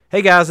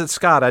Hey guys, it's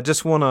Scott. I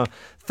just want to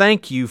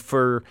thank you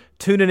for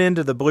tuning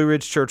into the Blue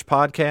Ridge Church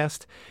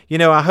podcast.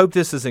 I hope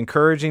this is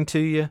encouraging to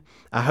you.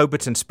 I hope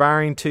it's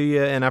inspiring to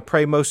you, and I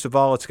pray most of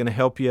all it's going to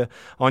help you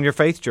on your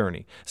faith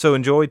journey. So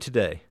enjoy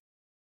today.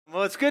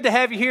 Well, it's good to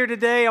have you here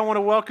today. I want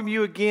to welcome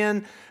you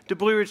again to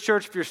Blue Ridge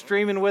Church. If you're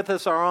streaming with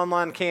us, our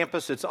online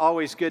campus, it's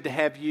always good to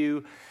have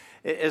you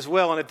as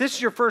well. And if this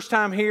is your first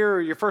time here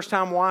or your first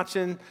time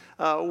watching,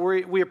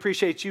 we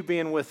appreciate you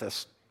being with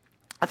us.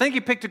 I think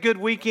you picked a good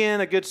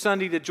weekend, a good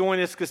Sunday to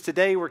join us, because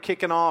today we're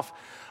kicking off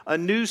a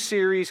new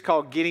series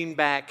called Getting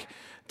Back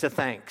to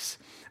Thanks.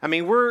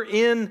 We're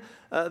in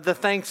the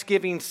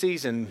Thanksgiving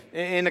season.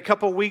 In a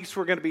couple of weeks,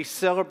 we're going to be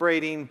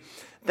celebrating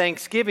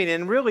Thanksgiving,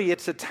 and really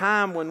it's a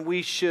time when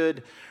we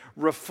should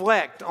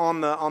reflect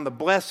on the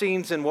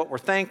blessings and what we're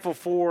thankful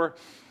for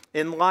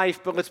in life.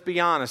 But let's be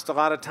honest, a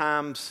lot of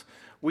times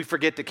we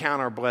forget to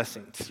count our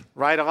blessings,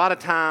 right? A lot of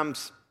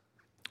times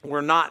we're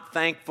not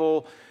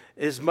thankful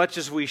as much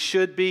as we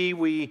should be.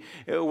 We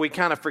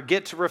kind of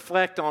forget to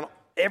reflect on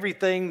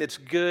everything that's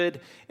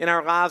good in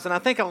our lives. And I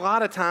think a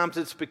lot of times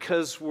it's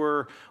because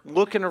we're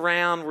looking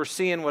around, we're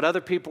seeing what other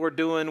people are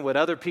doing, what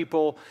other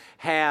people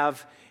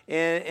have,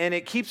 and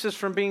it keeps us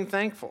from being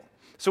thankful.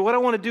 So what I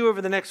want to do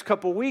over the next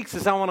couple of weeks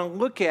is I want to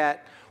look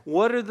at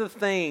what are the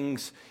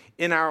things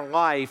in our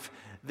life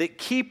that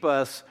keep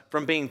us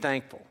from being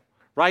thankful,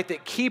 right?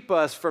 That keep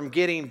us from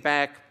getting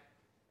back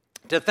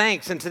to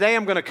thanks. And today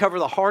I'm going to cover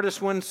the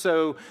hardest one,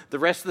 so the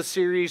rest of the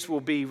series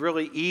will be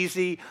really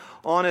easy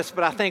on us.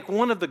 But I think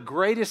one of the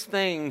greatest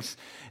things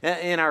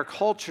in our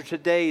culture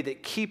today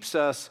that keeps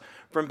us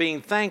from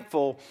being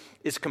thankful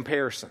is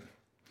comparison.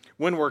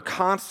 When we're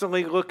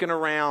constantly looking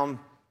around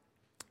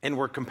and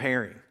we're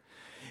comparing.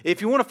 If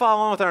you want to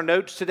follow along with our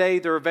notes today,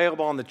 they're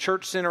available on the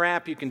Church Center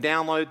app. You can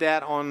download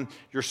that on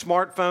your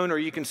smartphone, or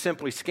you can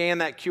simply scan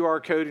that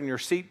QR code in your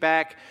seat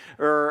back,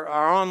 or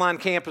our online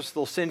campus,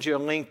 they'll send you a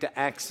link to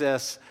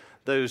access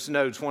those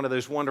notes. One of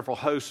those wonderful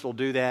hosts will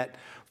do that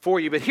for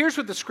you. But here's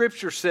what the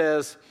Scripture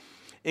says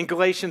in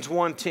Galatians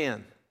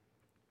 1:10.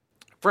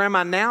 For am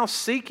I now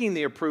seeking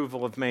the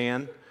approval of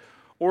man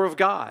or of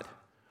God?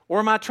 Or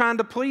am I trying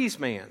to please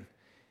man?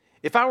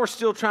 If I were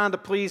still trying to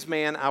please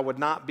man, I would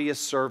not be a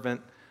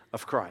servant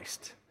of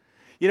Christ.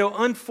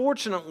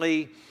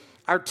 Unfortunately,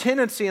 our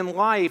tendency in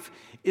life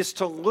is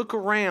to look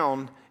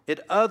around at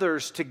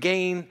others to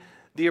gain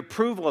the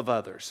approval of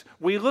others.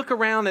 We look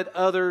around at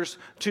others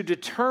to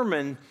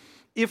determine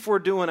if we're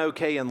doing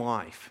okay in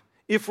life,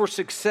 if we're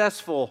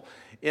successful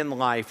in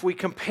life. We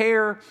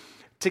compare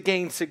to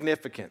gain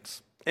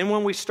significance. And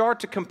when we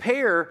start to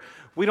compare,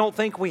 we don't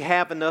think we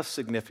have enough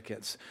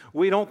significance.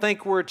 We don't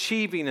think we're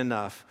achieving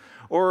enough.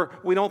 Or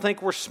we don't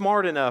think we're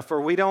smart enough,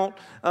 or we don't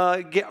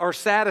are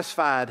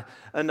satisfied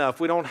enough.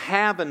 We don't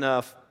have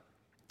enough,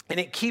 and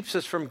it keeps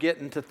us from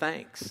getting to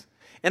thanks.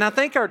 And I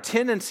think our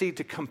tendency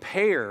to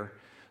compare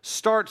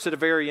starts at a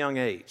very young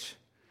age,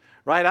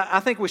 right? I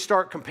think we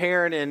start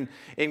comparing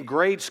in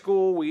grade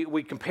school.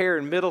 We compare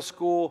in middle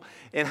school,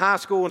 in high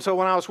school. And so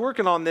when I was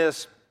working on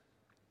this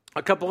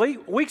a couple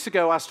of weeks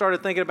ago, I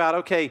started thinking about,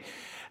 okay,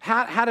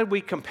 how did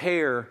we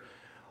compare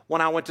when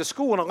I went to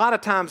school? And a lot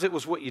of times it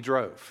was what you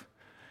drove.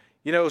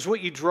 It was what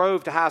you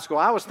drove to high school.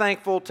 I was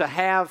thankful to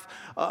have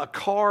a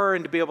car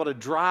and to be able to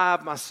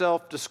drive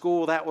myself to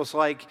school. That was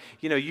like,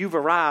 you've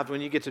arrived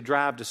when you get to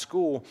drive to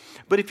school.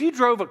 But if you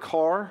drove a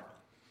car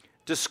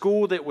to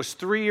school that was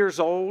 3 years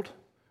old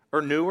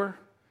or newer,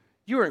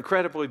 you were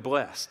incredibly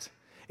blessed.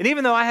 And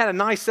even though I had a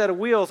nice set of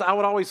wheels, I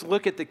would always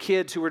look at the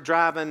kids who were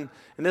driving,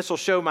 and this will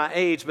show my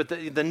age, but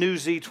the new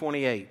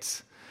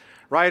Z28s,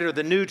 right? Or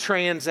the new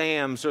Trans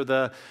Ams, or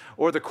the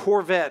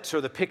Corvettes,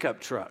 or the pickup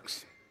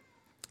trucks.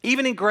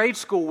 Even in grade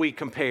school, we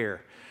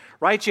compare,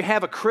 right? You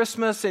have a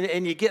Christmas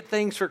and you get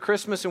things for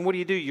Christmas, and what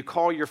do? You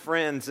call your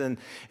friends and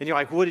you're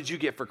like, what did you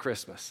get for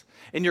Christmas?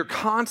 And you're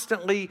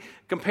constantly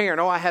comparing.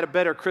 Oh, I had a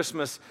better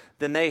Christmas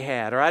than they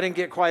had, or I didn't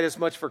get quite as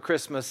much for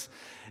Christmas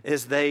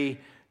as they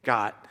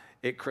got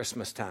at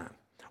Christmas time.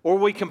 Or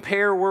we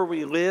compare where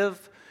we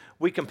live.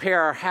 We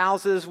compare our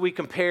houses. We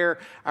compare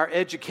our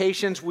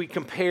educations. We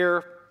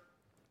compare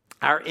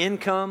our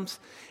incomes.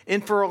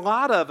 And for a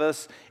lot of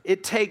us,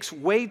 it takes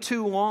way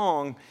too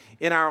long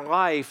in our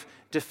life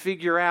to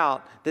figure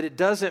out that it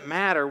doesn't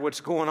matter what's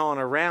going on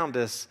around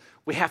us.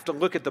 We have to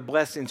look at the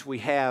blessings we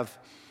have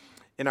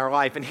in our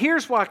life. And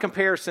here's why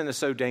comparison is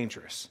so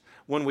dangerous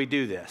when we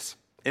do this.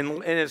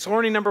 And it's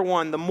learning number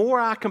one: the more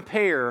I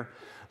compare,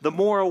 the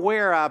more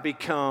aware I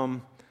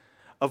become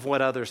of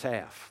what others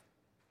have.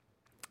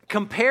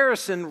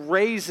 Comparison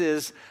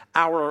raises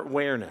our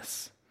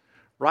awareness,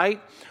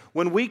 right?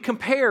 When we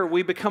compare,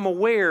 we become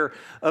aware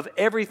of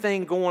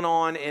everything going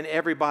on in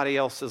everybody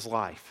else's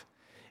life.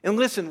 And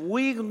listen,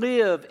 we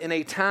live in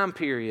a time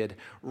period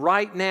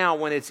right now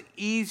when it's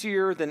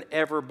easier than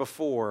ever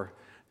before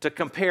to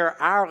compare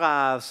our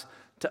lives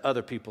to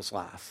other people's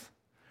lives.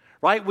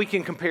 Right? We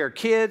can compare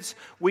kids,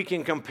 we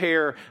can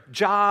compare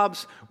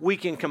jobs, we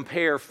can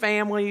compare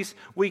families,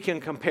 we can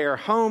compare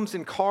homes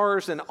and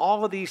cars and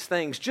all of these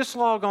things. Just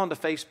log on to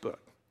Facebook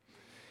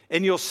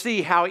and you'll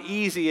see how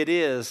easy it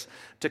is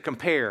to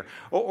compare.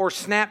 Or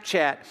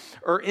Snapchat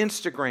or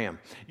Instagram.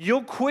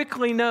 You'll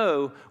quickly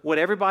know what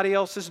everybody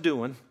else is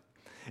doing,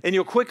 and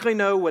you'll quickly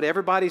know what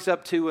everybody's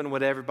up to and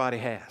what everybody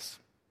has.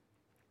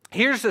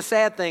 Here's the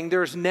sad thing.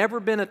 There's never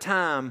been a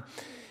time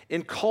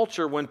in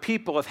culture when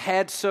people have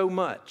had so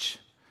much,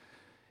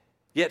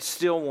 yet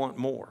still want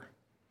more.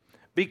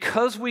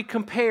 Because we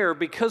compare,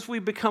 because we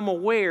become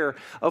aware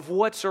of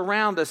what's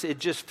around us, it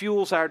just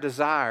fuels our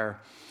desire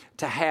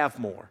to have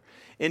more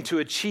and to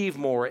achieve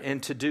more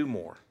and to do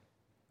more.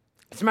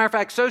 As a matter of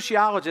fact,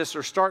 sociologists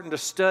are starting to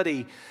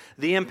study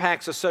the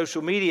impacts of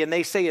social media, and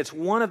they say it's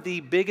one of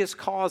the biggest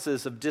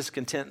causes of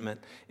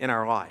discontentment in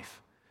our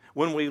life.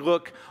 When we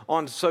look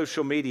on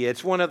social media,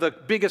 it's one of the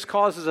biggest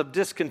causes of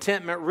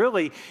discontentment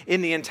really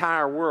in the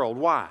entire world.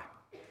 Why?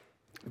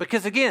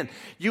 Because again,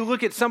 you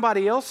look at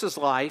somebody else's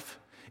life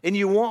and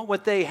you want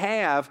what they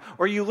have,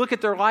 or you look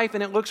at their life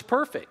and it looks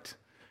perfect,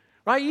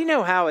 right? You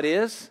know how it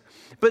is.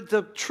 But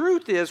the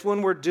truth is,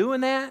 when we're doing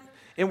that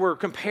and we're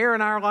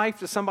comparing our life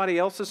to somebody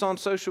else's on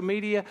social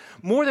media,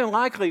 more than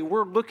likely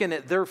we're looking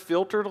at their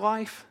filtered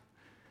life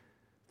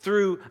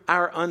through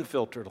our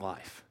unfiltered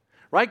life,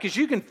 right? Because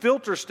you can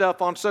filter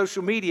stuff on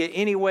social media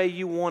any way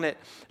you want it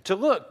to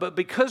look. But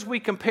because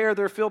we compare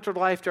their filtered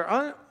life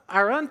to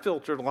our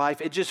unfiltered life,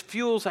 it just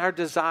fuels our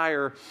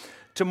desire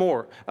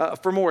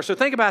for more. So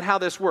think about how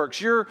this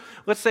works.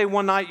 Let's say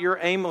one night you're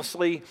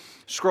aimlessly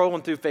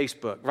scrolling through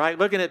Facebook, right?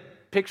 Looking at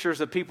pictures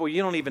of people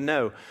you don't even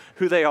know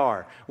who they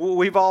are.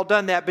 We've all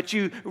done that, but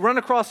you run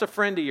across a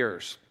friend of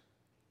yours,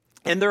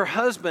 and their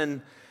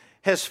husband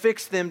has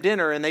fixed them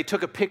dinner, and they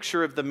took a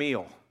picture of the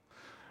meal,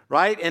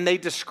 right? And they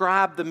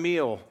described the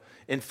meal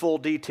in full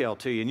detail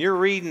to you. And you're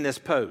reading this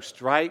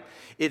post, right?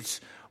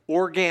 It's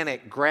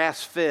organic,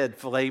 grass-fed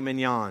filet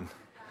mignon,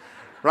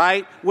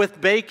 right? With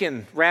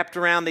bacon wrapped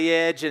around the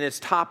edge, and it's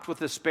topped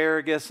with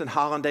asparagus and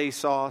hollandaise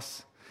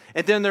sauce.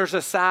 And then there's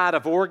a side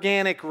of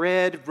organic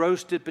red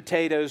roasted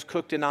potatoes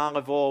cooked in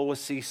olive oil with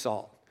sea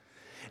salt.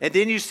 And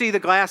then you see the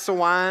glass of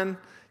wine,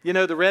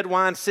 the red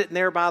wine sitting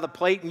there by the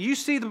plate, and you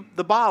see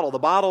the bottle. The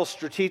bottle's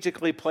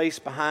strategically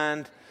placed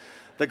behind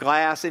the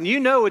glass, and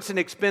it's an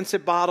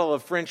expensive bottle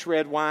of French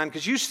red wine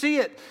because you see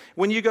it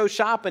when you go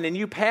shopping and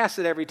you pass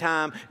it every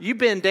time. You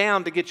bend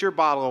down to get your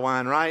bottle of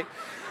wine, right?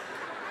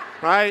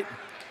 Right?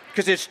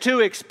 Because it's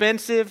too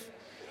expensive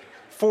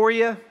for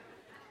you.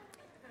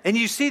 And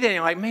you see that and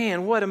you're like,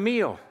 man, what a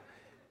meal.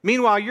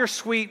 Meanwhile, your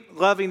sweet,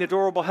 loving,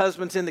 adorable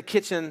husband's in the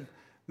kitchen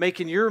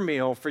making your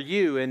meal for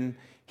you, and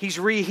he's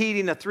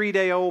reheating a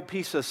 3-day-old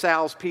piece of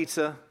Sal's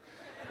pizza,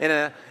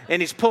 and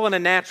he's pulling a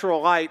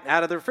Natural Light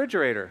out of the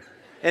refrigerator.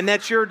 And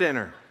that's your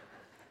dinner,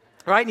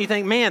 right? And you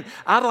think, man,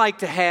 I'd like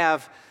to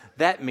have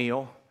that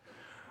meal.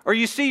 Or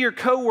you see your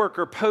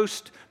coworker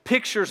post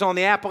pictures on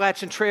the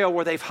Appalachian Trail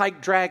where they've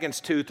hiked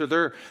Dragon's Tooth,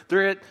 or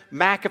they're at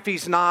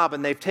McAfee's Knob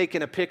and they've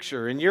taken a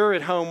picture, and you're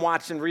at home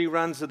watching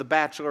reruns of The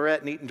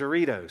Bachelorette and eating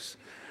Doritos,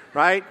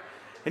 right?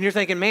 And you're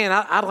thinking, man,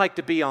 I'd like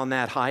to be on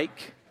that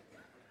hike.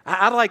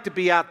 I'd like to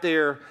be out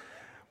there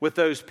with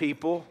those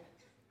people.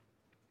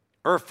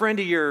 Or a friend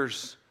of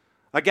yours,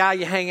 a guy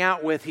you hang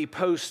out with, he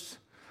posts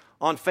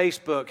on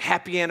Facebook,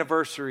 happy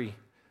anniversary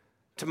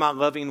to my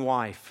loving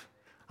wife.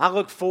 I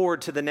look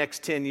forward to the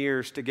next 10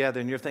 years together.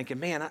 And you're thinking,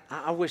 man,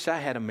 I wish I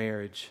had a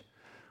marriage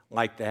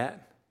like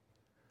that.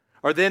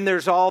 Or then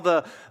there's all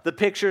the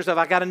pictures of,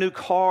 I got a new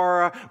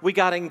car, we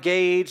got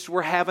engaged,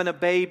 we're having a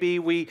baby,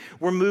 we're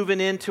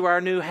moving into our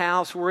new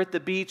house, we're at the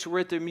beach, we're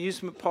at the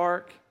amusement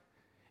park.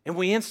 And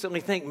we instantly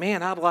think,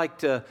 man, I'd like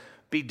to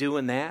be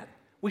doing that.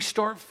 We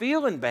start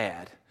feeling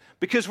bad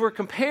because we're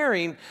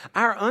comparing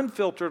our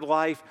unfiltered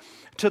life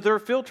to their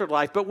filtered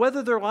life. But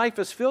whether their life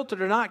is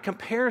filtered or not,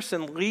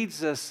 comparison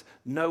leads us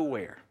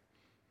nowhere.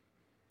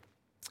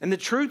 And the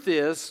truth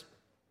is,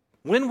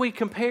 when we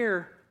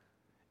compare,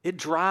 it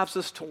drives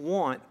us to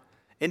want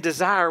and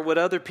desire what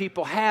other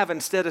people have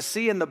instead of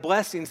seeing the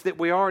blessings that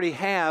we already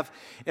have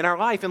in our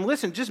life. And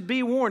listen, just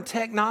be warned,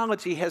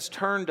 technology has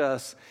turned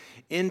us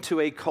into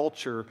a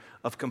culture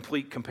of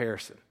complete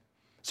comparison.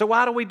 So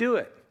why do we do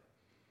it?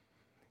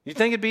 You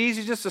think it'd be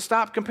easy just to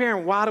stop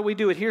comparing? Why do we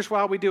do it? Here's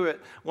why we do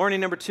it. Learning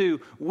number 2,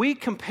 we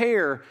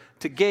compare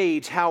to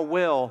gauge how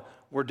well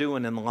we're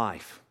doing in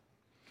life.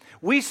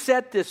 We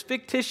set this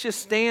fictitious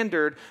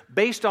standard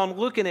based on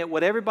looking at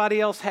what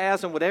everybody else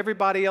has and what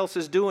everybody else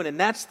is doing, and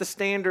that's the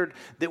standard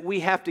that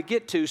we have to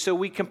get to. So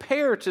we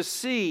compare to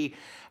see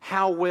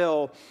how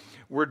well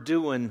we're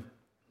doing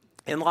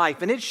in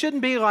life. And it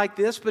shouldn't be like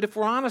this, but if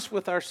we're honest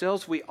with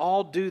ourselves, we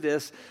all do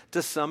this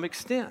to some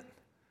extent.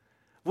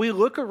 We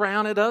look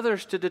around at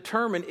others to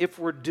determine if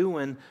we're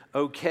doing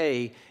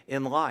okay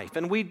in life.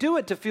 And we do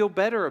it to feel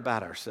better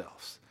about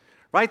ourselves,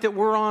 right? That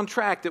we're on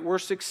track, that we're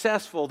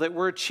successful, that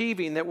we're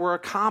achieving, that we're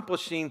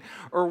accomplishing,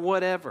 or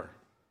whatever.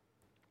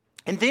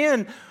 And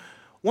then,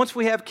 once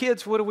we have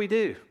kids, what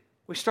do?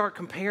 We start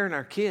comparing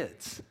our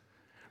kids,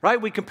 right?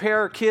 We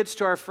compare our kids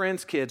to our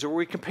friends' kids, or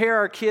we compare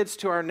our kids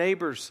to our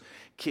neighbors'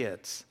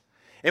 kids.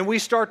 And we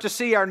start to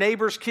see our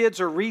neighbors'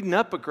 kids are reading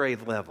up a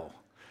grade level.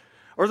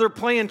 or they're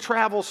playing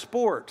travel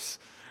sports,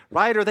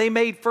 right? Or they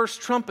made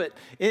first trumpet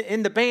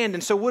in the band.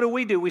 And so what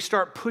do? We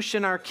start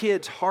pushing our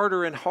kids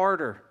harder and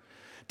harder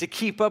to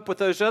keep up with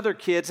those other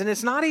kids. And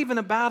it's not even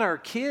about our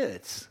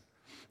kids.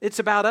 It's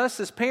about us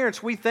as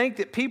parents. We think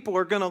that people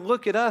are going to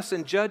look at us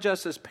and judge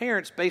us as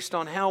parents based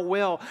on how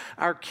well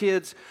our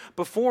kids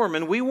perform.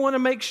 And we want to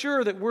make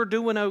sure that we're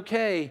doing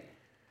okay.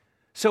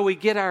 So we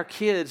get our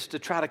kids to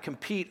try to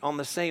compete on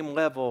the same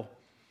level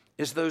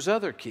as those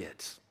other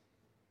kids.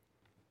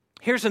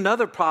 Here's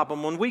another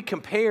problem. When we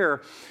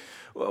compare,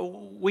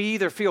 we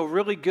either feel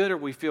really good or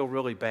we feel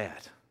really bad.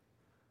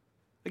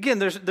 Again,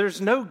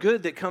 there's no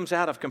good that comes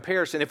out of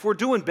comparison. If we're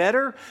doing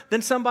better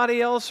than somebody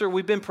else, or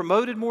we've been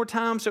promoted more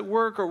times at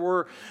work, or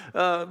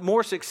we're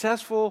more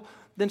successful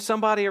than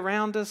somebody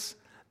around us,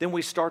 then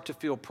we start to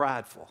feel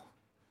prideful.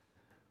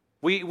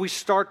 We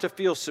start to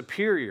feel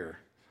superior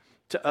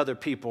to other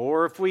people.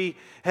 Or if we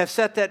have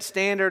set that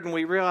standard and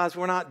we realize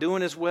we're not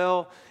doing as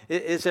well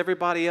as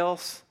everybody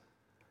else,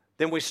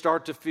 then we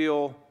start to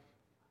feel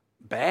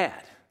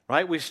bad,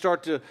 right? We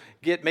start to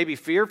get maybe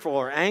fearful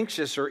or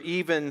anxious or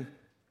even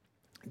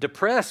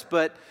depressed.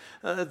 But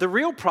the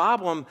real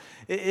problem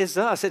is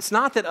us. It's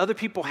not that other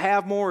people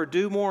have more or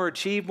do more or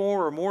achieve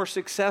more or more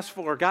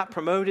successful or got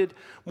promoted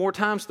more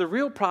times. The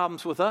real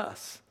problem's with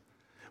us.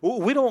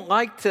 We don't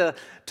like to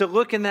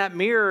look in that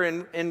mirror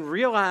and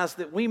realize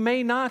that we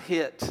may not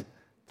hit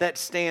that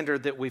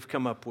standard that we've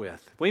come up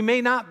with. We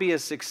may not be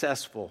as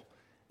successful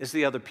as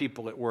the other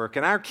people at work.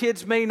 And our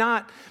kids may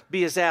not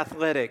be as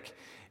athletic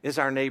as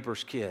our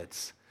neighbors'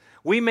 kids.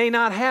 We may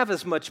not have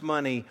as much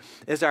money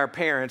as our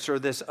parents or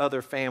this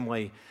other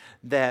family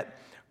that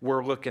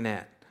we're looking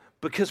at,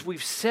 because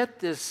we've set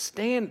this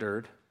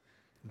standard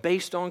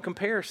based on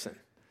comparison.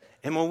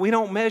 And when we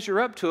don't measure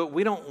up to it,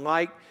 we don't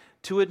like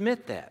to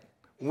admit that.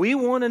 We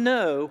want to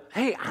know,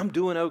 hey, I'm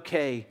doing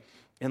okay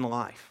in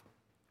life.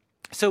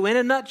 So in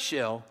a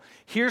nutshell,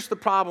 here's the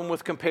problem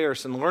with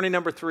comparison. Learning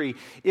number 3,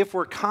 if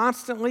we're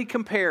constantly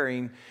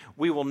comparing,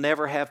 we will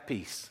never have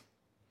peace.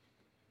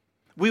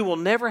 We will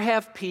never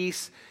have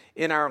peace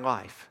in our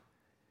life.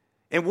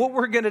 And what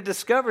we're going to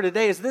discover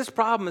today is this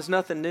problem is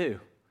nothing new.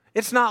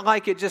 It's not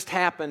like it just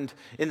happened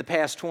in the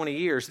past 20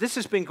 years. This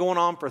has been going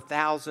on for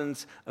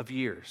thousands of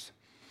years.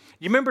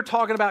 You remember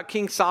talking about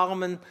King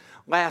Solomon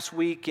last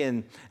week,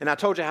 and I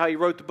told you how he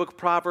wrote the book of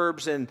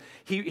Proverbs, and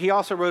he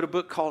also wrote a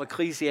book called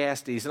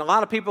Ecclesiastes. And a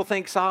lot of people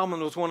think Solomon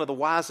was one of the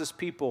wisest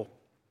people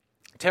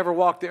to ever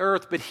walk the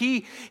earth, but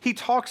he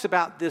talks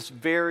about this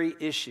very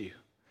issue.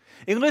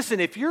 And listen,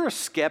 if you're a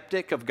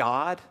skeptic of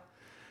God,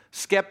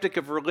 skeptic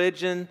of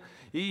religion,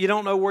 you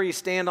don't know where you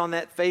stand on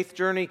that faith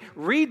journey,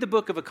 read the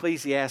book of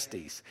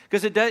Ecclesiastes,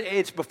 because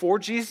it's before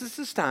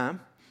Jesus' time.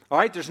 All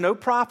right, there's no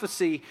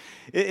prophecy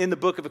in the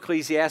book of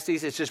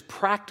Ecclesiastes. It's just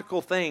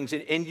practical things.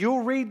 And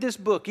you'll read this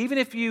book, even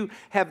if you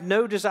have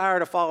no desire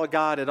to follow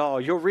God at all,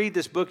 you'll read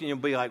this book and you'll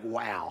be like,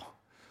 wow,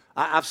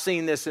 I've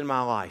seen this in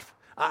my life.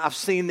 I've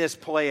seen this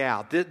play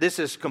out. This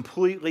is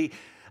completely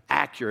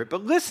accurate.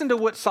 But listen to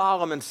what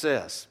Solomon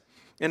says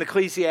in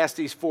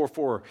Ecclesiastes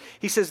 4:4.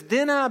 He says,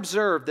 then I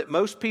observed that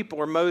most people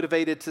are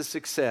motivated to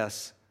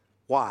success.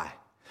 Why?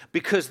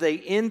 Because they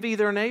envy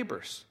their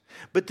neighbors.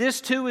 But this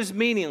too is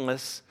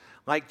meaningless,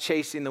 like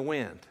chasing the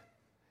wind.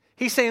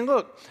 He's saying,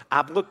 look,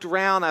 I've looked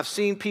around, I've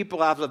seen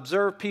people, I've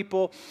observed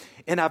people,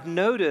 and I've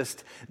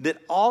noticed that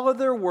all of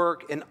their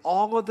work and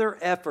all of their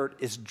effort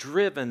is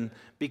driven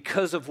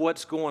because of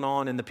what's going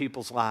on in the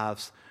people's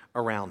lives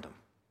around them.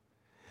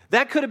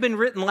 That could have been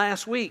written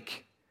last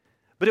week,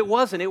 but it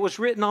wasn't. It was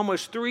written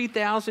almost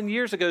 3,000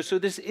 years ago, so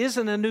this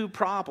isn't a new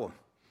problem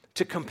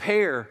to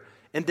compare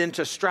and then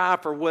to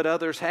strive for what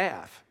others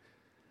have.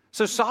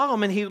 So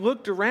Solomon, he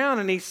looked around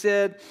and he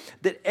said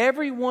that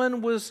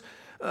everyone was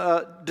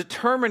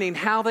determining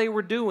how they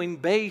were doing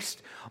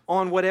based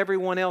on what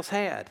everyone else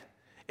had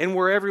and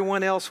where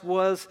everyone else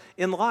was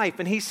in life.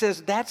 And he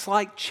says that's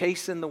like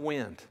chasing the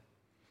wind.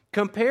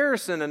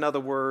 Comparison, in other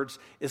words,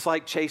 is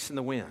like chasing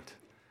the wind.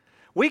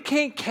 We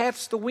can't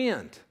catch the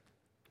wind,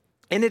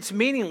 and it's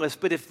meaningless.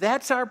 But if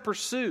that's our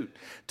pursuit,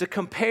 to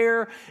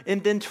compare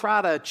and then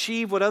try to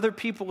achieve what other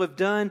people have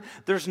done,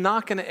 there's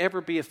not going to ever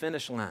be a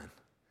finish line.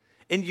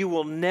 And you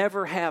will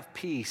never have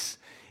peace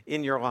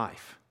in your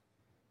life.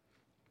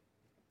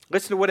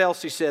 Listen to what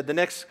else he said. The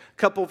next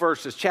couple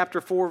verses, chapter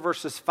 4,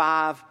 verses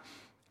 5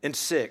 and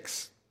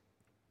 6.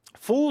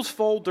 Fools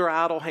fold their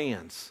idle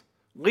hands,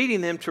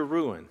 leading them to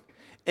ruin.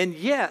 And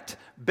yet,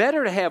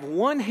 better to have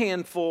one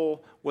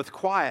handful with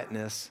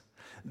quietness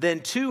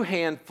than two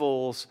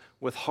handfuls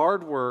with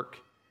hard work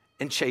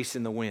and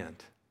chasing the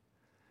wind.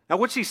 Now,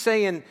 what's he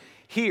saying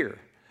here?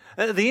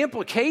 The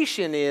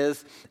implication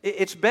is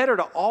it's better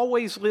to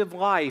always live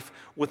life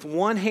with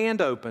one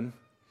hand open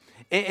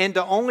and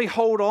to only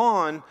hold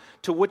on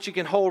to what you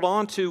can hold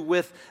on to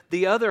with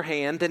the other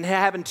hand than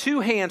having two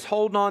hands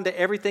holding on to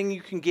everything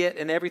you can get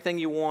and everything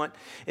you want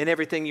and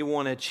everything you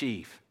want to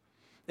achieve.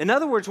 In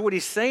other words, what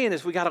he's saying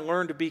is we got to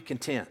learn to be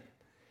content.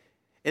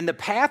 And the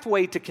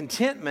pathway to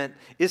contentment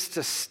is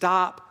to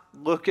stop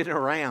looking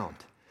around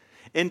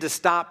and to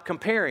stop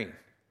comparing,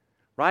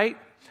 right?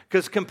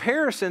 Because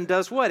comparison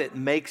does what? It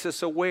makes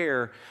us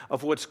aware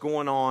of what's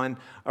going on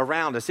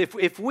around us.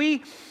 If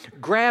we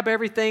grab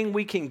everything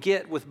we can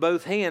get with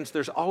both hands,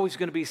 there's always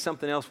going to be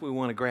something else we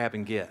want to grab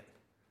and get,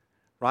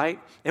 right?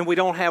 And we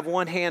don't have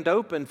one hand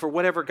open for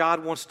whatever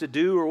God wants to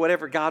do or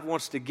whatever God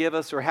wants to give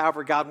us or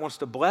however God wants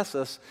to bless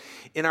us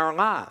in our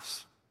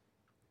lives.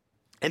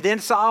 And then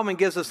Solomon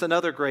gives us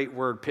another great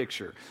word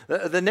picture.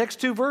 The next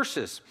two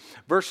verses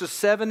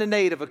 7 and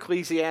 8 of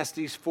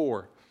Ecclesiastes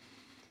 4.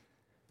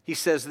 He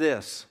says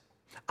this,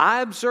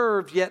 I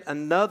observed yet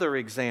another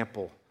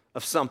example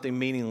of something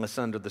meaningless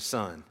under the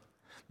sun.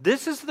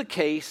 This is the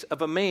case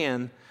of a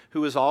man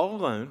who is all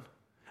alone,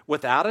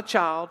 without a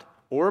child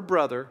or a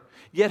brother,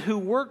 yet who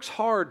works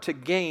hard to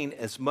gain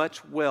as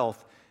much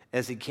wealth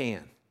as he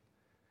can.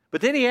 But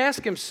then he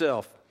asks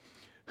himself,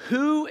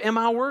 who am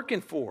I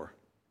working for?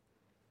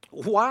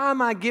 Why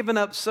am I giving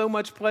up so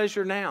much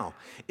pleasure now?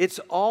 It's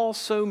all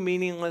so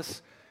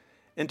meaningless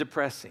and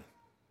depressing.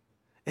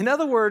 In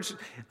other words,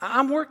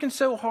 I'm working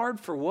so hard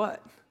for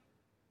what?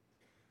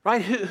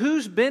 Right?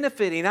 Who's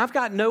benefiting? I've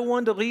got no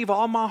one to leave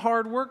all my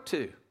hard work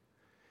to.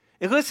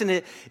 And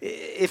listen,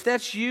 if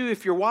that's you,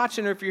 if you're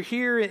watching or if you're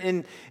here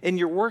and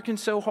you're working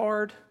so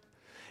hard,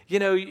 you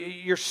know,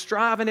 you're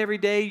striving every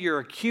day, you're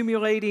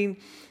accumulating,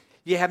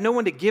 you have no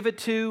one to give it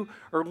to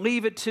or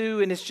leave it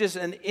to, and it's just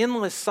an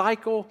endless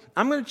cycle,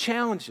 I'm going to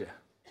challenge you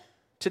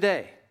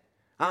today.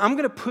 I'm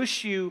going to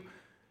push you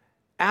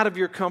out of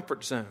your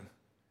comfort zone.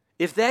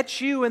 If that's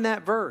you in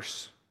that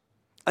verse,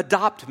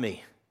 adopt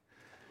me.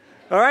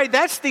 All right,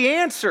 that's the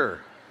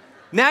answer.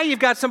 Now you've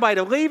got somebody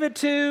to leave it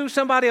to,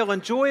 somebody will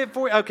enjoy it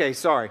for you. Okay,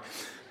 sorry.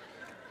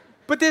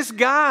 But this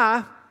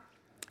guy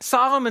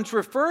Solomon's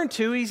referring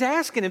to, he's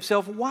asking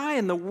himself, why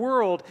in the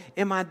world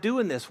am I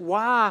doing this?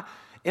 Why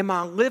am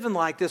I living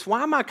like this?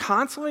 Why am I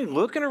constantly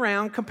looking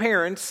around,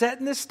 comparing,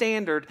 setting the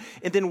standard,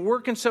 and then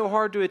working so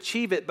hard to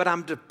achieve it, but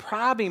I'm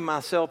depriving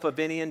myself of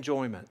any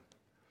enjoyment?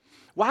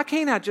 Why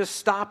can't I just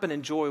stop and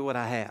enjoy what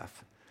I have?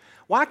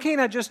 Why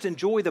can't I just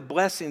enjoy the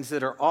blessings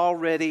that are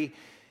already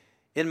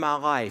in my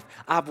life?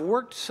 I've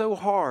worked so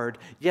hard,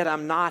 yet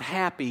I'm not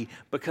happy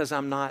because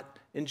I'm not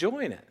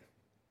enjoying it.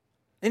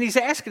 And he's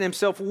asking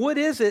himself, what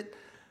is it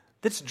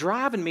that's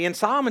driving me? And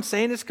Solomon's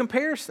saying it's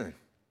comparison.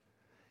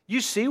 You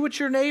see what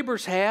your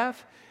neighbors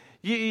have,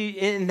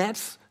 and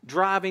that's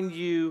driving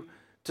you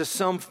to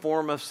some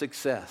form of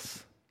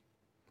success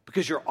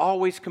because you're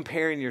always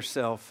comparing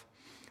yourself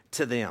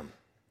to them.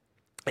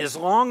 As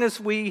long as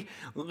we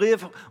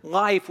live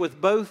life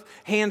with both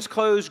hands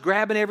closed,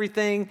 grabbing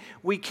everything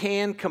we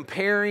can,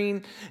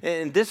 comparing,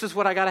 and this is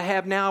what I got to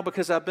have now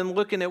because I've been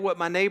looking at what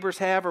my neighbors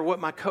have or what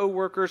my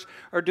coworkers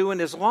are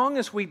doing. As long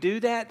as we do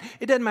that,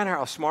 it doesn't matter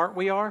how smart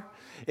we are.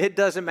 It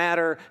doesn't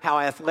matter how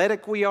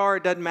athletic we are.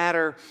 It doesn't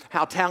matter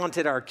how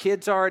talented our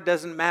kids are. It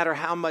doesn't matter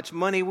how much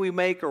money we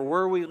make or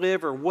where we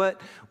live or what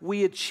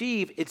we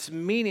achieve. It's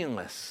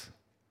meaningless.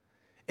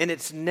 And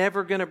it's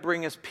never going to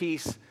bring us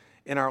peace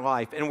in our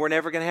life, and we're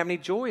never going to have any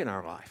joy in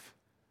our life.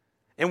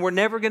 And we're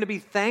never going to be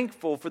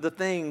thankful for the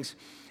things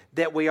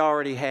that we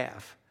already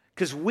have.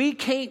 Because we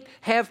can't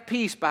have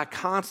peace by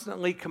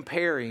constantly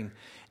comparing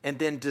and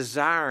then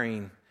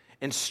desiring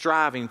and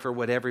striving for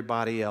what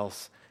everybody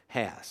else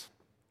has.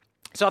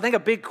 So I think a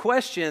big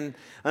question,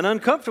 an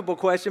uncomfortable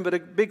question, but a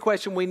big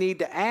question we need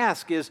to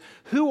ask is,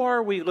 who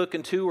are we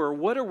looking to or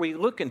what are we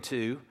looking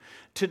to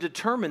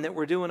determine that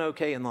we're doing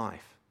okay in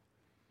life?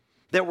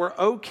 That we're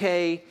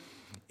okay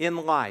in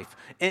life.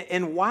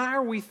 And why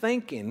are we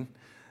thinking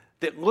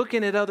that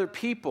looking at other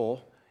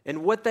people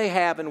and what they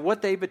have and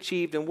what they've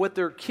achieved and what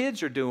their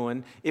kids are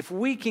doing, if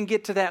we can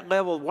get to that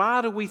level,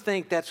 why do we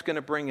think that's going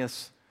to bring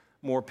us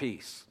more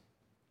peace?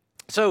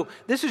 So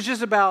this is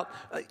just about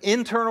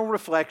internal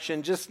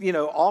reflection, just,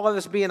 all of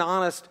us being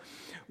honest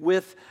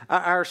with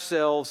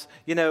ourselves.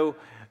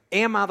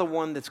 Am I the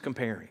one that's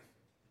comparing?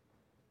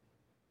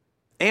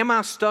 Am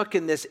I stuck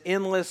in this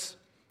endless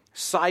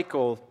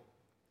cycle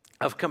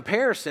of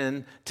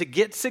comparison to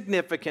get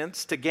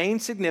significance, to gain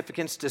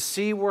significance, to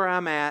see where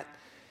I'm at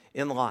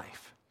in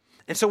life?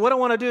 And so what I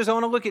want to do is I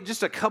want to look at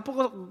just a couple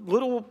of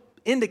little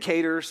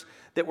indicators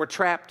that we're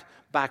trapped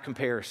by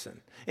comparison.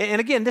 And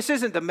again, this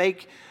isn't to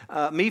make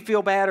me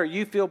feel bad or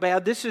you feel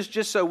bad. This is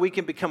just so we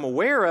can become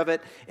aware of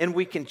it and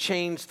we can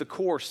change the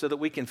course so that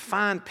we can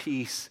find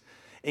peace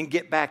and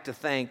get back to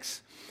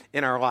thanks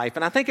in our life.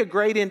 And I think a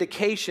great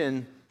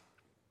indication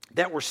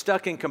that we're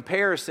stuck in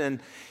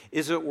comparison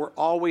is that we're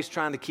always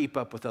trying to keep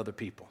up with other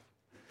people.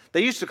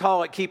 They used to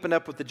call it keeping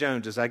up with the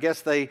Joneses. I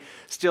guess they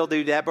still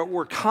do that, but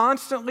we're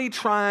constantly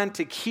trying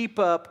to keep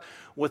up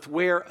with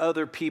where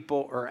other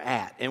people are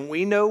at. And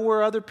we know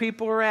where other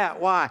people are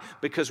at. Why?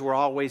 Because we're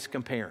always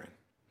comparing.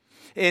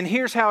 And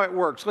here's how it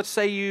works. Let's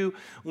say you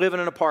live in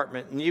an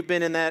apartment and you've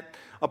been in that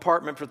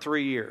apartment for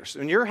 3 years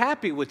and you're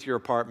happy with your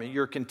apartment.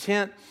 You're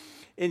content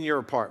in your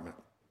apartment.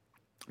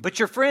 But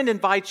your friend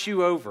invites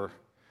you over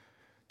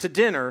to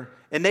dinner,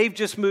 and they've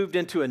just moved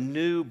into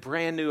a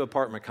brand new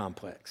apartment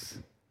complex,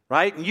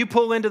 right? And you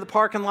pull into the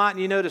parking lot and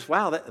you notice,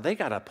 wow, they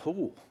got a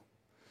pool,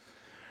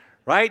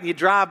 right? And you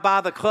drive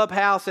by the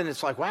clubhouse and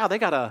it's like, wow, they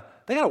got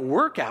a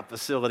workout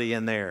facility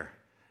in there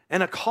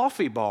and a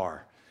coffee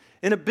bar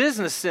and a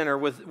business center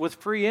with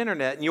free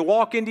internet. And you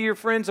walk into your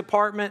friend's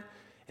apartment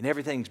and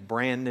everything's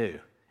brand new.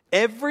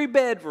 Every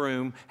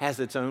bedroom has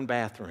its own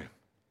bathroom.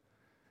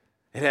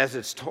 It has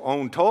its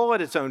own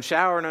toilet, its own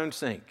shower, and own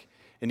sink.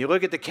 And you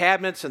look at the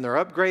cabinets, and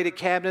they're upgraded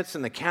cabinets,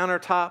 and the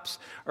countertops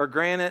are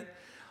granite.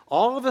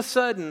 All of a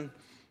sudden,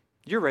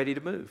 you're ready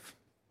to move.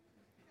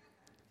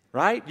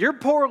 Right? Your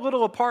poor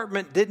little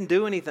apartment didn't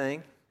do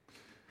anything.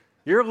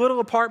 Your little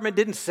apartment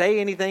didn't say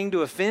anything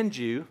to offend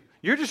you.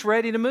 You're just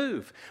ready to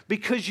move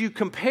because you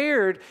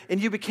compared and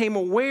you became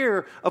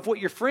aware of what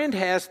your friend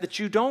has that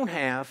you don't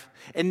have,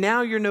 and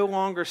now you're no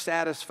longer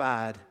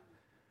satisfied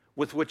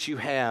with what you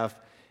have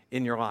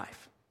in your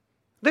life.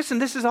 Listen,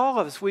 this is all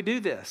of us. We do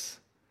this.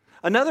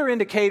 Another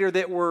indicator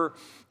that we're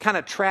kind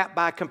of trapped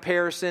by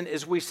comparison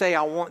is we say,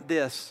 I want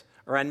this,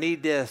 or I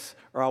need this,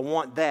 or I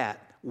want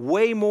that,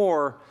 way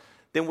more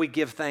than we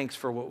give thanks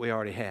for what we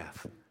already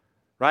have.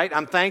 Right?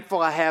 I'm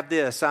thankful I have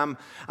this. I'm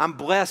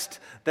blessed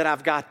that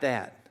I've got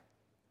that.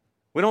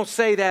 We don't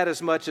say that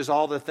as much as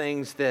all the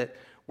things that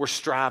we're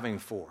striving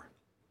for.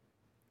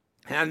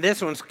 And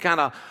this one's kind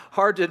of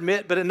hard to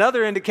admit, but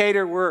another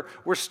indicator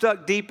we're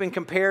stuck deep in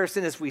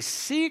comparison is we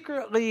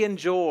secretly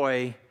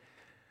enjoy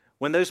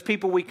when those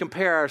people we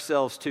compare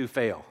ourselves to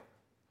fail.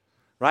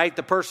 Right?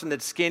 The person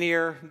that's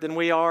skinnier than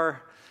we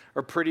are,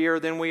 or prettier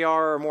than we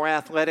are, or more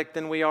athletic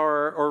than we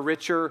are, or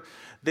richer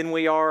than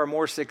we are, or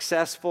more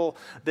successful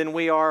than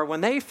we are.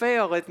 When they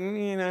fail,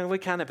 we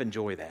kind of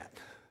enjoy that.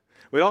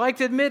 We don't like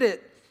to admit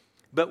it,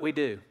 but we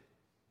do.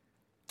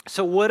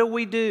 So what do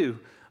we do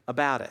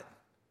about it?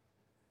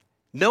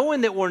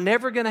 Knowing that we're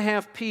never going to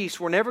have peace,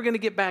 we're never going to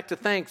get back to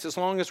thanks as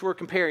long as we're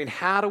comparing.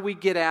 How do we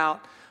get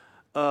out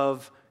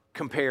of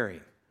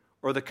comparing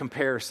or the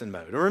comparison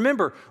mode? And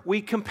remember,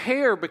 we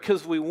compare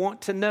because we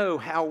want to know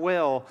how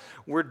well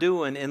we're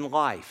doing in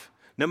life.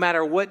 No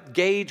matter what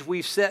gauge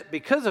we've set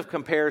because of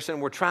comparison,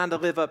 we're trying to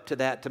live up to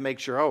that to make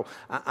sure,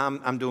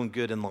 I'm doing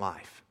good in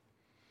life.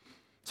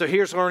 So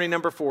here's learning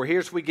number 4.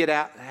 Here's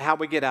how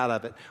we get out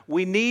of it.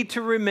 We need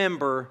to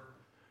remember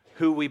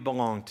who we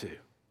belong to.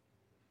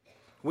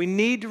 We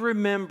need to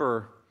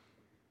remember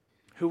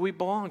who we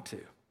belong to.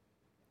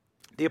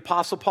 The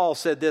Apostle Paul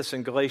said this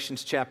in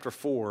Galatians chapter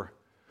 4,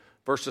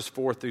 verses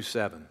 4 through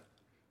 7.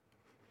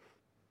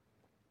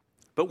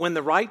 But when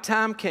the right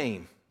time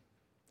came,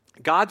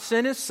 God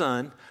sent his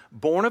son,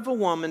 born of a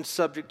woman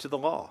subject to the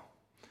law.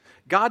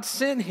 God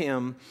sent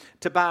him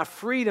to buy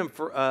freedom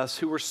for us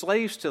who were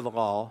slaves to the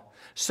law,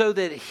 so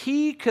that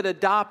he could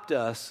adopt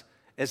us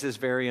as his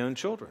very own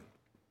children.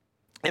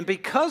 And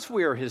because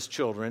we are his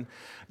children,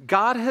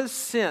 God has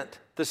sent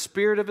the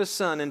Spirit of his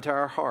Son into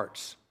our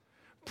hearts,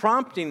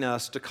 prompting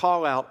us to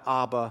call out,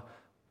 Abba,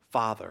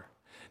 Father.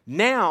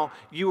 Now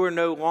you are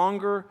no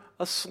longer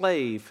a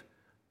slave,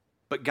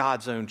 but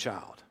God's own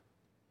child.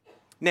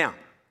 Now,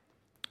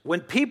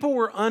 when people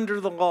were under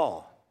the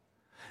law,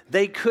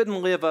 they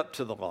couldn't live up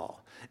to the law.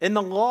 And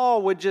the law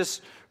would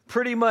just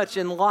pretty much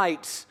in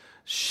lights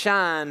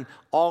shine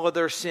all of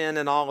their sin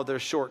and all of their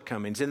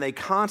shortcomings. And they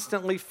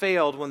constantly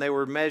failed when they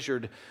were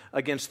measured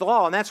against the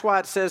law. And that's why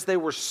it says they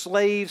were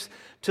slaves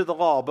to the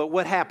law. But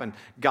what happened?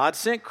 God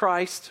sent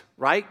Christ,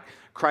 right?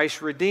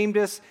 Christ redeemed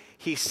us.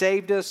 He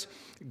saved us.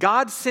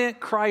 God sent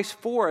Christ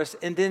for us.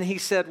 And then he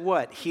said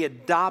what? He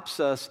adopts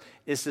us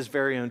as his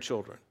very own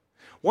children.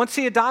 Once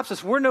he adopts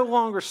us, we're no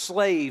longer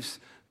slaves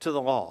to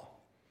the law.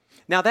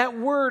 Now that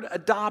word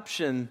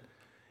adoption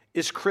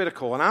is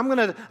critical. And I'm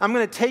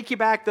going to take you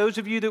back, those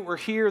of you that were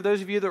here,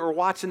 those of you that were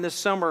watching this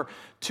summer,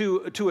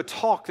 to a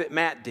talk that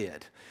Matt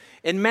did.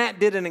 And Matt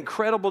did an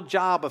incredible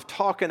job of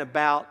talking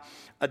about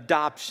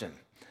adoption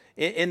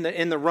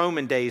in the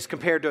Roman days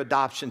compared to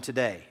adoption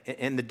today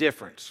and the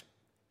difference.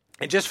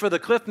 And just for the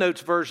Cliff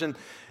Notes version,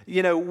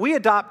 we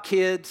adopt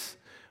kids.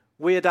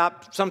 We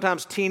adopt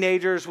sometimes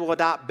teenagers. We'll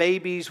adopt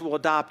babies. We'll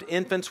adopt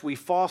infants. We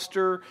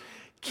foster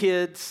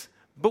kids.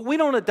 But we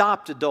don't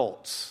adopt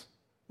adults,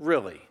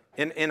 really.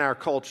 In our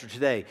culture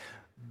today.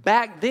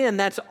 Back then,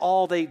 that's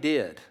all they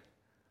did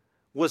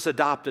was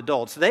adopt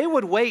adults. They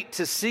would wait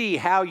to see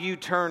how you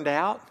turned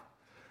out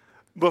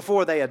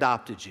before they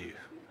adopted you.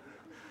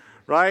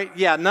 Right?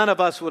 Yeah, none of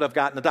us would have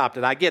gotten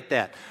adopted. I get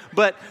that.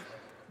 But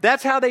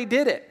that's how they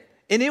did it.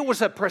 And it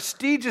was a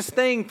prestigious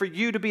thing for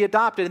you to be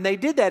adopted. And they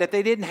did that if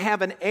they didn't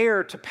have an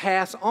heir to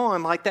pass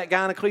on, like that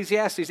guy in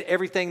Ecclesiastes,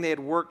 everything they had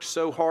worked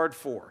so hard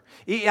for.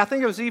 I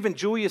think it was even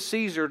Julius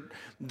Caesar.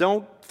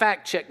 Don't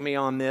fact check me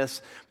on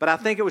this, but I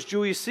think it was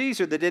Julius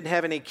Caesar that didn't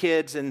have any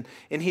kids, and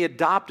he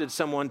adopted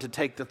someone to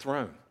take the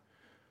throne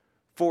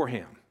for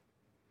him.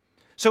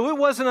 So it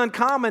wasn't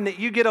uncommon that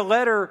you get a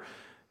letter,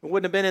 it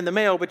wouldn't have been in the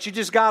mail, but you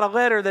just got a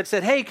letter that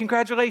said, hey,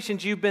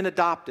 congratulations, you've been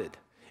adopted.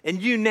 And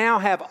you now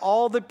have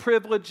all the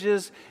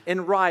privileges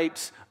and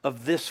rights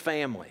of this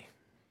family.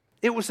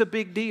 It was a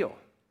big deal.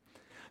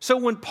 So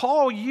when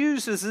Paul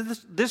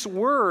uses this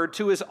word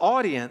to his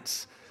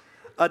audience,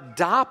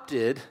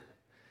 adopted,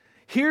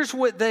 Here's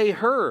what they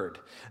heard.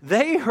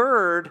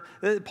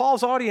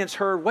 Paul's audience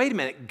heard, wait a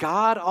minute,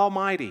 God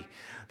Almighty,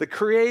 the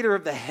creator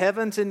of the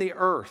heavens and the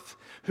earth,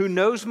 who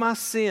knows my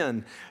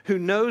sin, who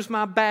knows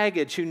my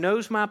baggage, who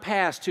knows my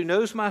past, who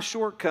knows my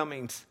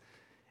shortcomings,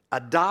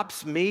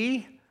 adopts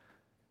me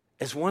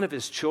as one of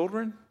his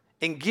children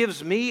and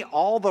gives me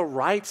all the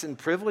rights and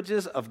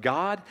privileges of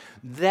God.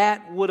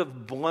 That would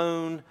have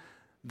blown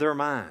their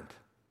mind.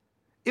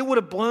 It would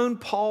have blown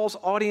Paul's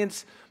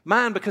audience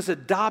mind because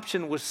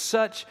adoption was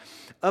such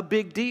a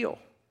big deal.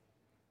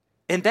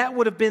 And that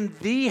would have been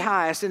the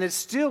highest, and it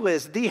still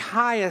is, the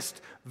highest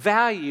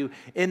value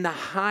and the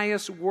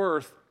highest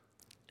worth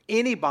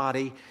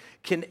anybody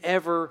can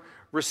ever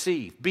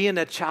receive, being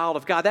a child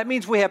of God. That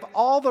means we have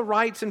all the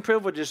rights and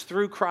privileges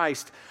through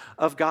Christ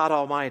of God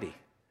Almighty.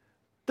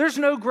 There's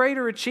no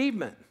greater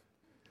achievement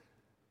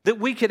that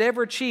we could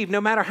ever achieve, no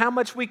matter how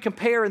much we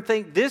compare and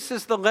think this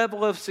is the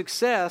level of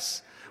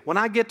success. When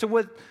I get to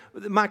what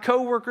my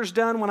coworker's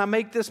done, when I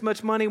make this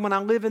much money, when I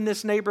live in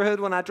this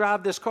neighborhood, when I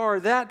drive this car,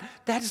 that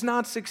is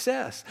not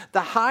success. The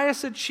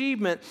highest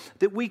achievement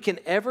that we can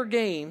ever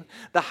gain,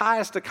 the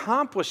highest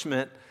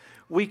accomplishment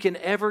we can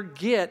ever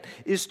get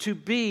is to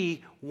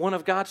be one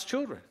of God's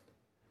children,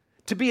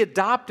 to be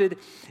adopted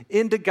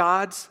into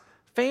God's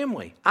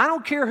family. I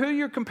don't care who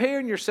you're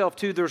comparing yourself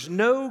to, there's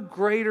no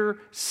greater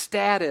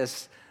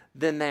status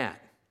than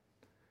that.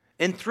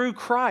 And through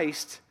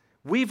Christ,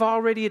 we've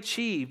already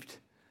achieved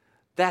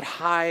that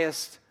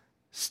highest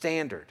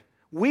standard.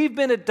 We've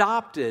been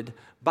adopted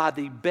by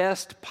the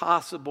best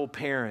possible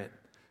parent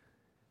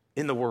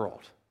in the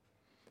world.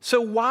 So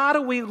why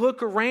do we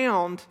look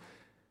around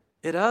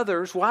at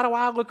others? Why do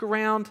I look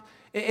around?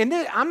 And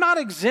I'm not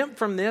exempt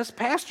from this.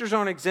 Pastors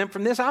aren't exempt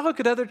from this. I look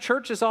at other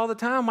churches all the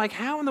time like,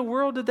 how in the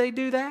world did they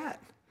do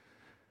that?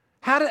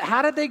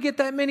 How did they get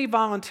that many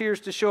volunteers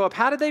to show up?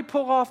 How did they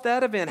pull off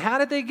that event? How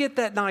did they get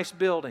that nice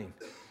building?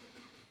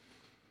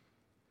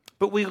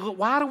 But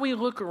why do we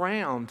look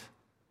around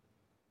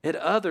at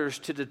others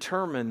to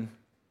determine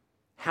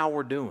how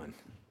we're doing?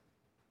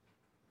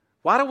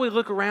 Why do we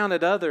look around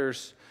at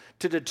others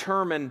to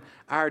determine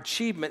our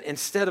achievement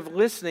instead of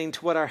listening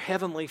to what our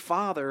Heavenly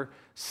Father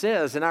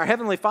says? And our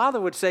Heavenly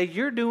Father would say,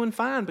 you're doing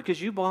fine because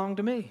you belong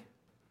to me.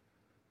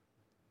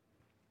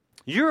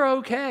 You're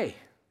okay.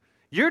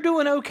 You're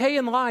doing okay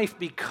in life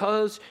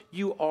because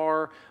you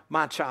are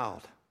my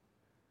child.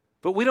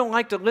 But we don't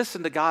like to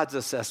listen to God's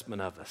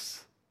assessment of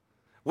us.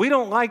 We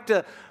don't like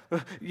to,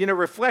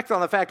 reflect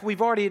on the fact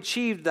we've already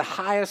achieved the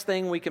highest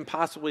thing we can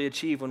possibly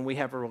achieve when we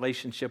have a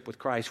relationship with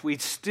Christ. We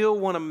still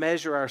want to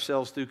measure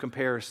ourselves through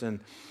comparison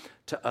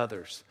to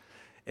others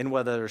and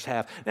what others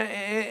have.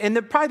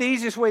 And probably the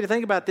easiest way to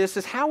think about this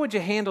is, how would you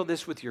handle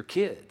this with your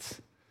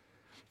kids?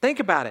 Think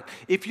about it.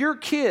 If your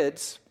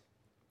kids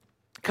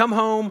come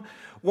home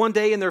one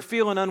day and they're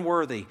feeling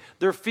unworthy,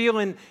 they're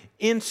feeling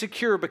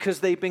insecure because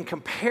they've been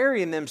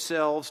comparing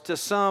themselves to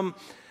some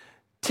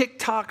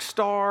TikTok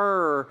star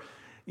or,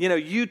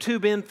 YouTube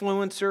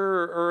influencer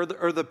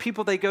or the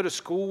people they go to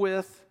school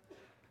with,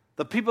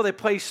 the people they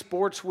play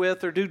sports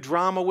with or do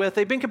drama with.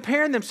 They've been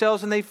comparing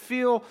themselves and they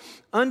feel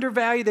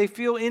undervalued, they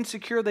feel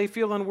insecure, they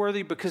feel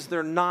unworthy because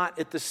they're not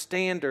at the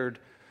standard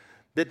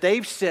that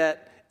they've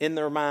set in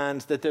their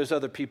minds that those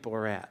other people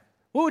are at.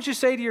 What would you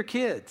say to your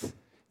kids?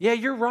 Yeah,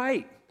 you're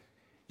right.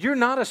 You're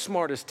not as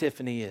smart as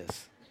Tiffany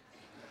is.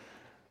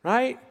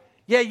 Right?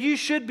 Yeah, you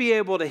should be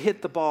able to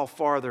hit the ball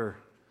farther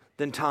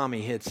than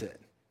Tommy hits it.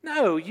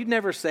 No, you'd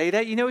never say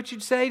that. You know what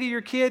you'd say to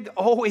your kid?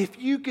 Oh, if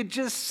you could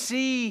just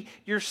see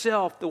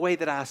yourself the way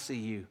that I see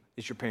you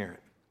as your parent.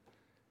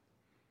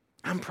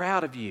 I'm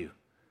proud of you.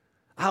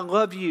 I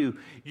love you.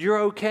 You're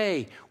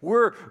okay.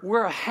 We're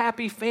a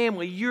happy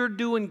family. You're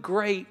doing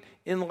great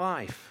in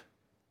life.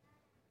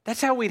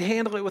 That's how we'd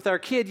handle it with our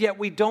kid, yet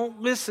we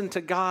don't listen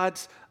to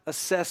God's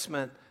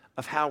assessment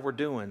of how we're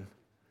doing.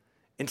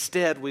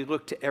 Instead, we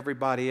look to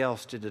everybody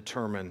else to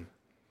determine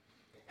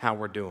how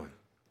we're doing.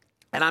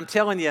 And I'm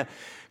telling you,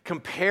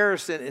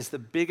 comparison is the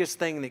biggest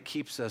thing that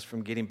keeps us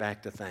from getting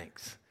back to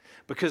thanks.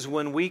 Because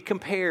when we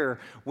compare,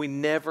 we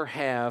never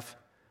have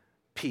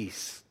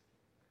peace.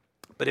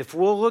 But if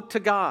we'll look to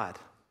God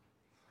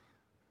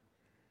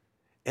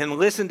and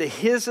listen to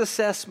His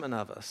assessment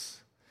of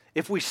us,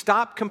 if we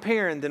stop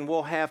comparing, then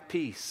we'll have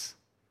peace.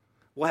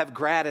 We'll have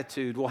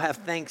gratitude. We'll have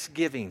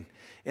thanksgiving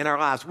in our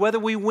lives, whether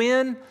we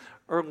win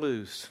or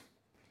lose.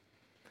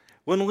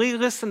 When we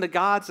listen to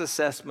God's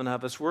assessment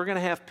of us, we're going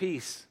to have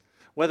peace,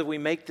 whether we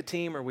make the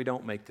team or we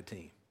don't make the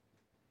team.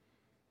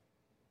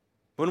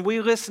 When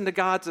we listen to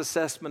God's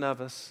assessment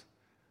of us,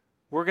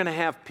 we're going to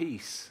have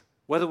peace,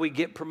 whether we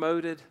get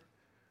promoted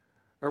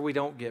or we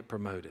don't get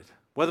promoted,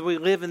 whether we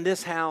live in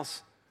this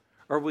house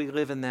or we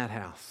live in that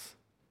house.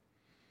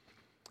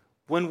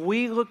 When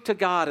we look to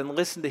God and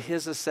listen to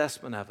His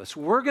assessment of us,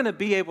 we're going to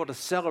be able to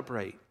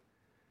celebrate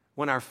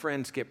when our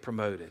friends get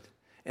promoted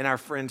and our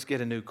friends get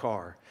a new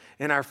car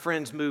and our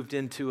friends moved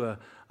into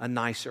a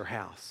nicer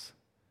house.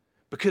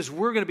 Because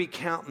we're going to be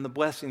counting the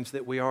blessings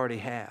that we already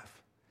have.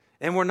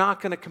 And we're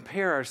not going to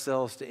compare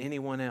ourselves to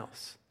anyone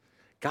else.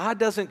 God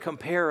doesn't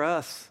compare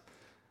us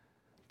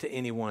to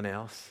anyone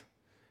else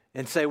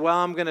and say, well,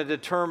 I'm going to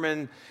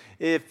determine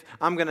if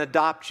I'm going to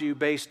adopt you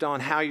based on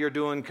how you're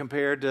doing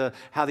compared to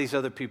how these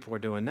other people are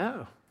doing.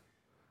 No.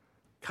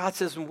 God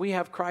says when we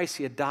have Christ,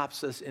 he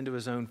adopts us into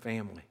his own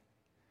family.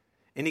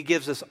 And he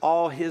gives us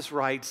all his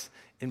rights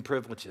and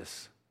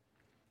privileges.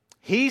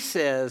 He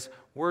says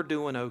we're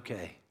doing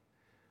okay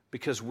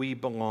because we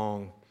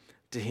belong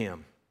to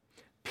him.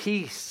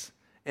 Peace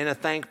and a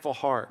thankful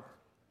heart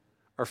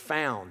are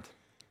found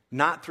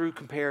not through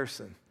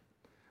comparison,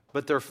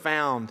 but they're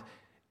found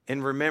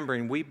in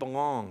remembering we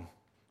belong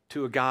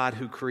to a God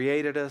who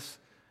created us,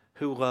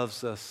 who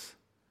loves us,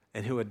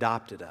 and who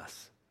adopted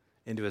us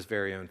into his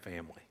very own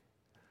family.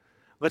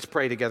 Let's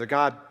pray together.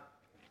 God,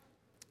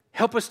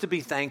 help us to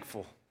be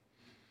thankful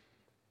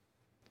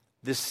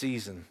this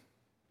season.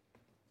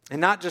 And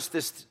not just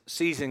this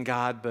season,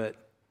 God, but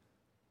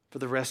for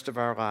the rest of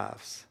our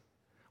lives.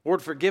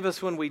 Lord, forgive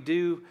us when we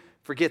do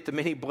forget the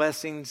many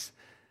blessings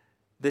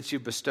that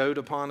you've bestowed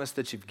upon us,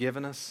 that you've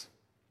given us.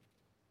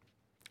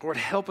 Lord,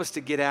 help us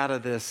to get out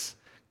of this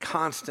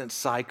constant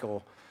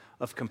cycle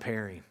of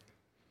comparing,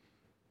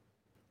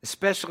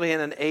 especially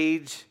in an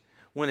age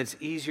when it's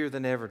easier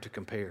than ever to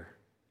compare.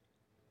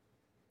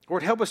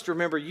 Lord, help us to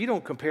remember you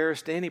don't compare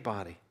us to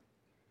anybody,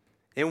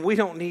 and we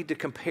don't need to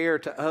compare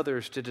to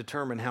others to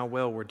determine how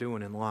well we're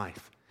doing in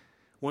life.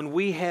 When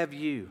we have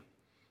you,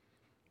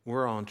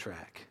 we're on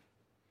track.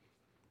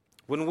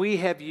 When we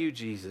have you,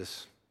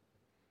 Jesus,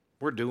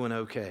 we're doing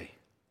okay.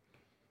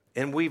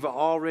 And we've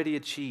already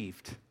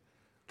achieved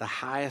the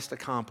highest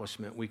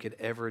accomplishment we could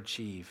ever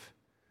achieve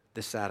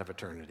this side of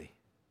eternity.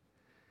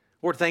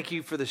 Lord, thank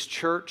you for this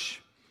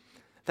church.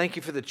 Thank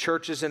you for the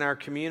churches in our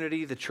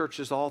community, the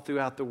churches all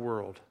throughout the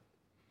world.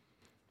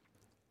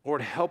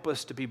 Lord, help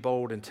us to be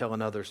bold in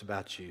telling others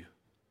about you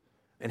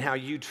and how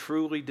you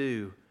truly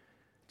do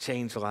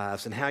change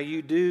lives and how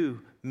you do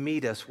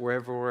meet us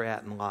wherever we're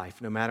at in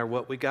life, no matter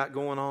what we got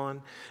going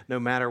on, no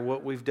matter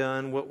what we've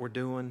done, what we're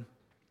doing,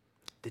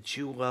 that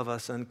you love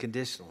us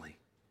unconditionally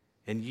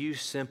and you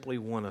simply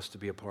want us to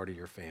be a part of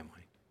your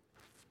family.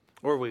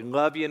 Lord, we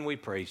love you and we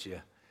praise you.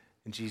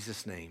 In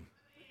Jesus' name,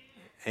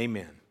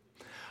 amen.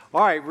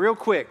 All right, real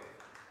quick,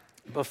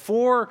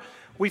 before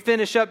we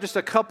finish up, just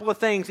a couple of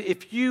things.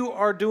 If you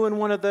are doing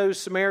one of those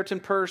Samaritan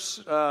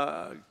Purse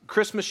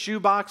Christmas shoe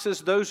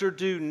boxes, those are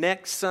due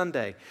next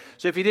Sunday.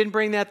 So if you didn't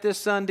bring that this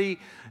Sunday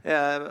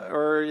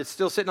or it's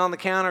still sitting on the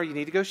counter, you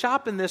need to go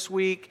shopping this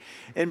week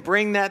and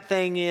bring that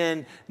thing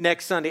in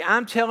next Sunday.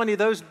 I'm telling you,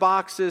 those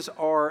boxes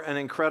are an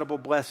incredible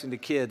blessing to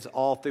kids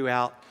all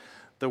throughout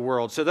the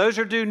world. So those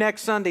are due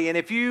next Sunday. And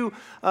if you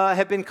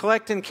have been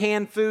collecting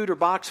canned food or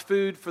boxed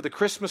food for the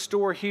Christmas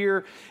store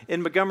here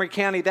in Montgomery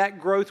County, that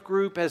growth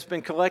group has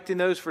been collecting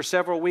those for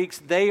several weeks.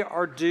 They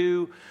are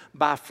due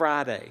by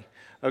Friday.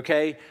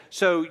 Okay,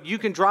 so you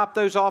can drop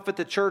those off at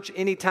the church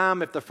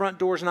anytime. If the front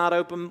door's not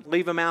open,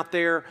 leave them out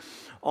there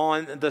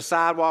on the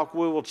sidewalk.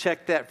 We will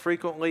check that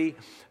frequently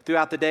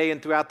throughout the day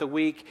and throughout the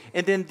week.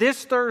 And then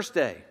this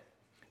Thursday,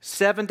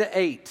 7 to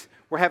 8,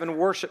 we're having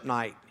worship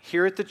night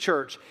here at the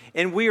church,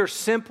 and we are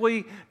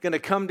simply going to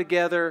come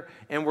together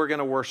and we're going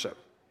to worship.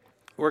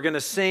 We're going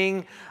to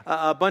sing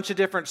a bunch of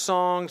different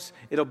songs.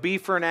 It'll be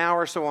for an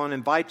hour, so I want to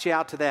invite you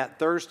out to that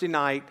Thursday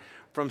night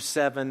from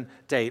 7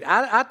 to 8.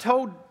 I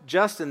told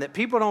Justin that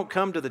people don't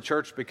come to the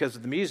church because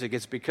of the music,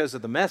 it's because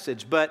of the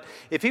message. But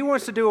if he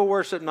wants to do a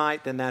worship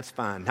night, then that's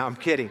fine. No, I'm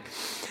kidding.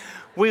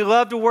 We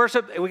love to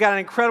worship. We got an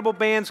incredible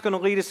band that's going to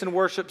lead us in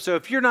worship. So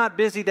if you're not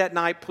busy that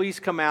night, please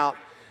come out.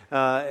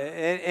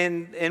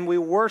 And we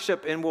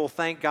worship and we'll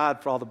thank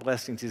God for all the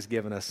blessings he's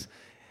given us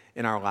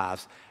in our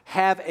lives.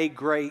 Have a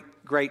great,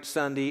 great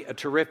Sunday, a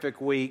terrific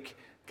week.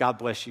 God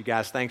bless you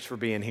guys. Thanks for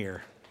being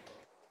here.